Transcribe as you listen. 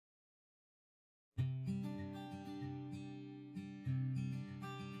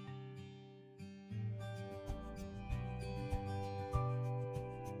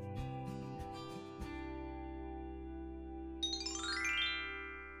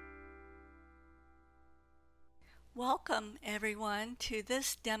Welcome everyone to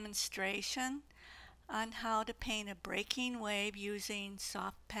this demonstration on how to paint a breaking wave using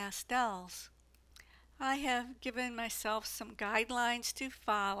soft pastels. I have given myself some guidelines to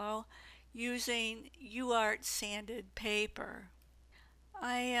follow using UART sanded paper.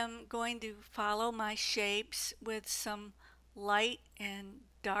 I am going to follow my shapes with some light and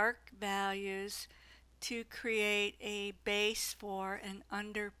dark values to create a base for an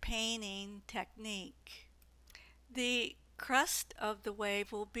underpainting technique. The crest of the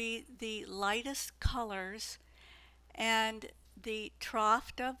wave will be the lightest colors, and the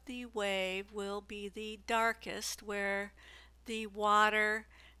trough of the wave will be the darkest, where the water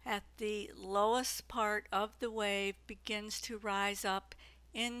at the lowest part of the wave begins to rise up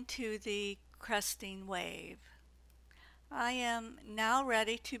into the cresting wave. I am now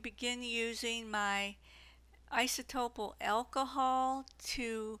ready to begin using my isopropyl alcohol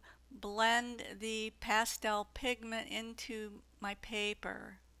to blend the pastel pigment into my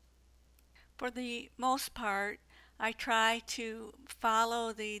paper. For the most part, I try to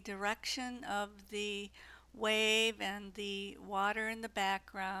follow the direction of the wave and the water in the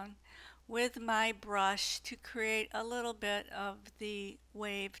background with my brush to create a little bit of the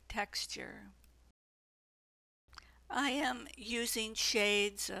wave texture. I am using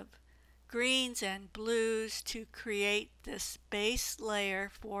shades of greens and blues to create this base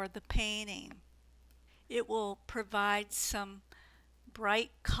layer for the painting. It will provide some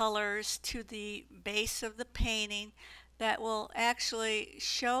bright colors to the base of the painting that will actually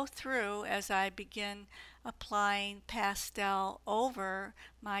show through as I begin applying pastel over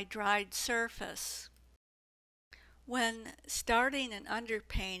my dried surface. When starting an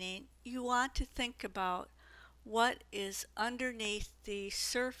underpainting, you want to think about what is underneath the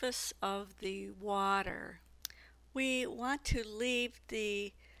surface of the water. We want to leave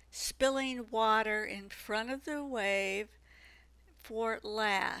the spilling water in front of the wave for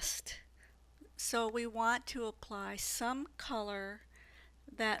last. So we want to apply some color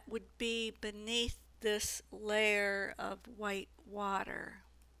that would be beneath this layer of white water.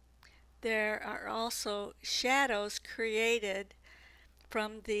 There are also shadows created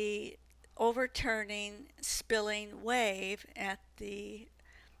from the overturning, spilling wave at the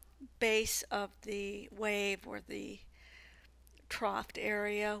base of the wave where the troughed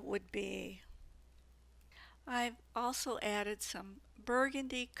area would be. I've also added some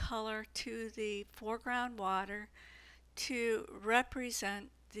burgundy color to the foreground water to represent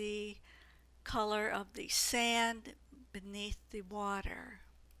the color of the sand beneath the water.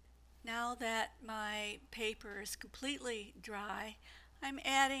 Now that my paper is completely dry, I'm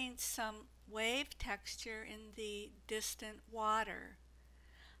adding some wave texture in the distant water.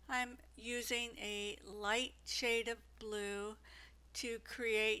 I'm using a light shade of blue to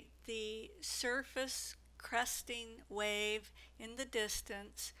create the surface cresting wave in the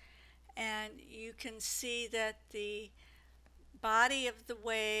distance, and you can see that the body of the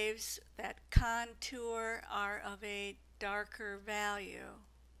waves, that contour, are of a darker value.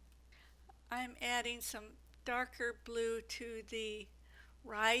 I'm adding some darker blue to the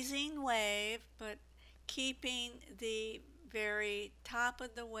rising wave, but keeping the very top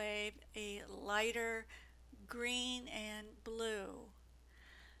of the wave a lighter green and blue.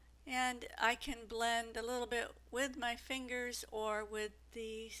 And I can blend a little bit with my fingers or with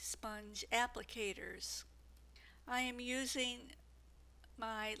the sponge applicators. I am using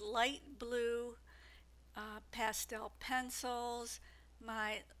my light blue pastel pencils,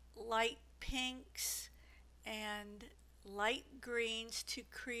 my light pinks and light greens to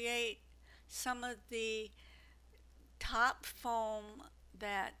create some of the top foam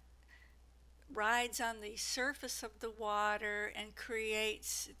that rides on the surface of the water and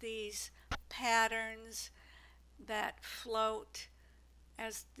creates these patterns that float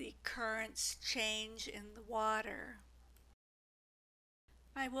as the currents change in the water.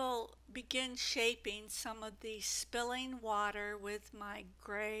 I will begin shaping some of the spilling water with my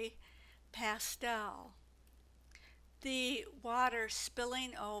gray pastel. The water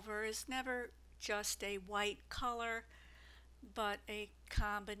spilling over is never just a white color, but a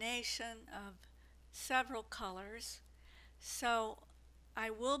combination of several colors. So I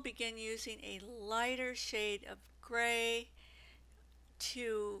will begin using a lighter shade of gray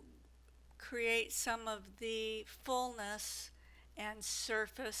to create some of the fullness and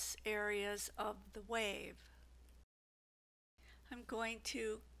surface areas of the wave. I'm going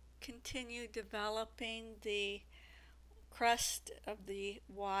to continue developing the crest of the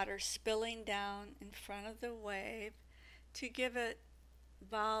water spilling down in front of the wave to give it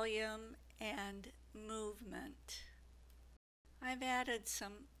volume and movement. I've added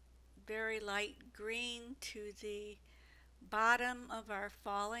some very light green to the bottom of our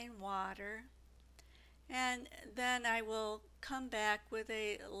falling water, and then I will come back with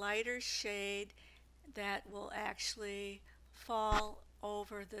a lighter shade that will actually fall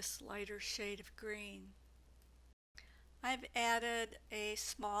over this lighter shade of green. I've added a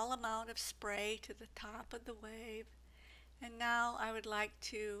small amount of spray to the top of the wave, and now I would like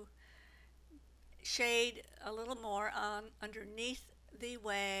to shade a little more on underneath the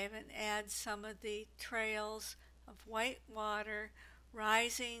wave and add some of the trails of white water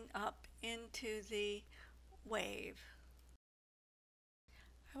rising up into the wave.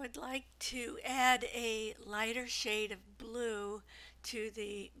 I would like to add a lighter shade of blue to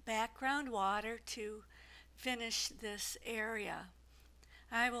the background water to finish this area.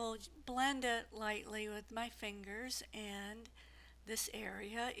 I will blend it lightly with my fingers, and this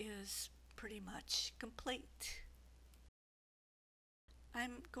area is pretty much complete.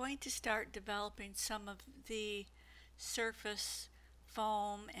 I'm going to start developing some of the surface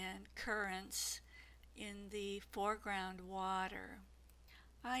foam and currents in the foreground water.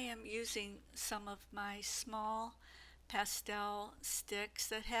 I am using some of my small pastel sticks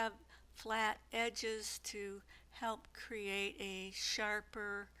that have flat edges to help create a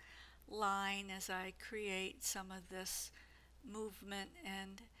sharper line as I create some of this movement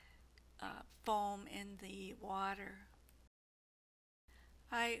and foam in the water.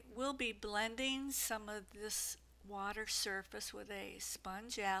 I will be blending some of this water surface with a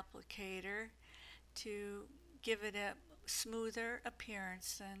sponge applicator to give it a smoother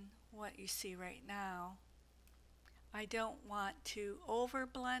appearance than what you see right now. I don't want to over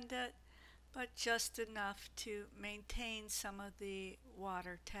blend it, but just enough to maintain some of the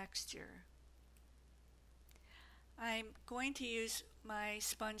water texture. I'm going to use my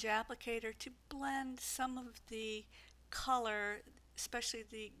sponge applicator to blend some of the color, especially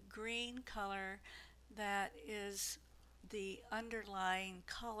the green color that is the underlying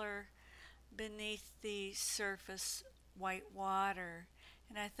color beneath the surface white water,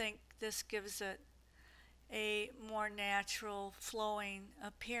 and I think this gives it a more natural flowing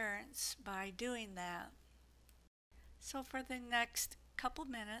appearance by doing that. So for the next couple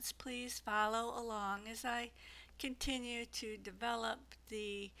minutes, please follow along as I continue to develop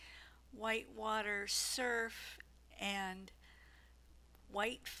the whitewater surf and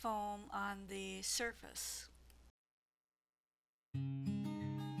white foam on the surface.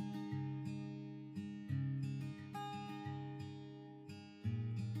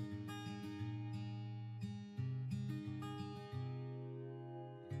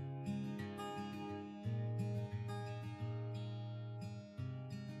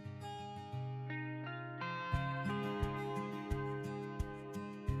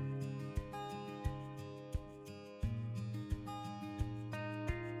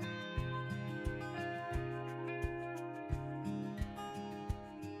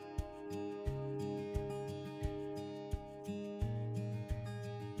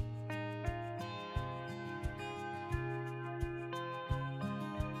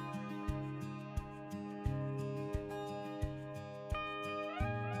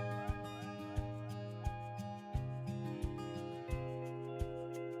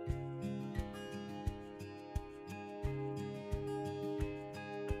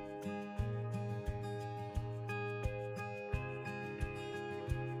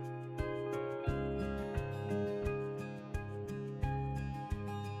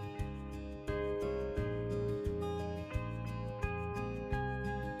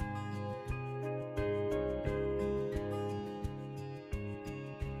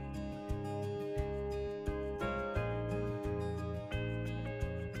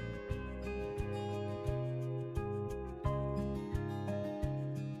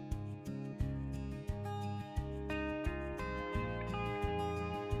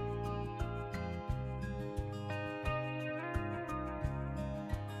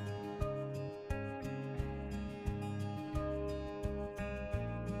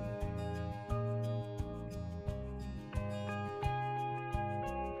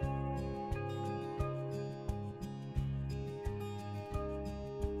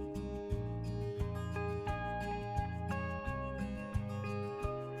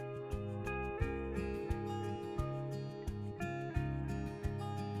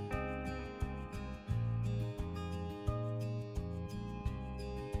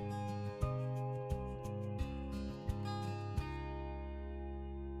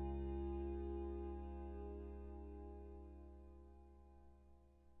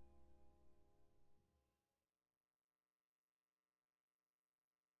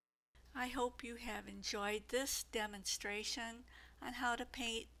 I hope you have enjoyed this demonstration on how to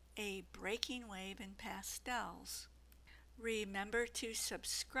paint a breaking wave in pastels. Remember to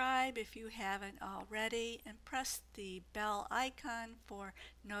subscribe if you haven't already and press the bell icon for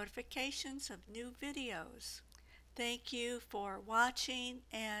notifications of new videos. Thank you for watching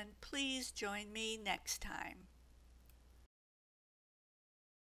and please join me next time.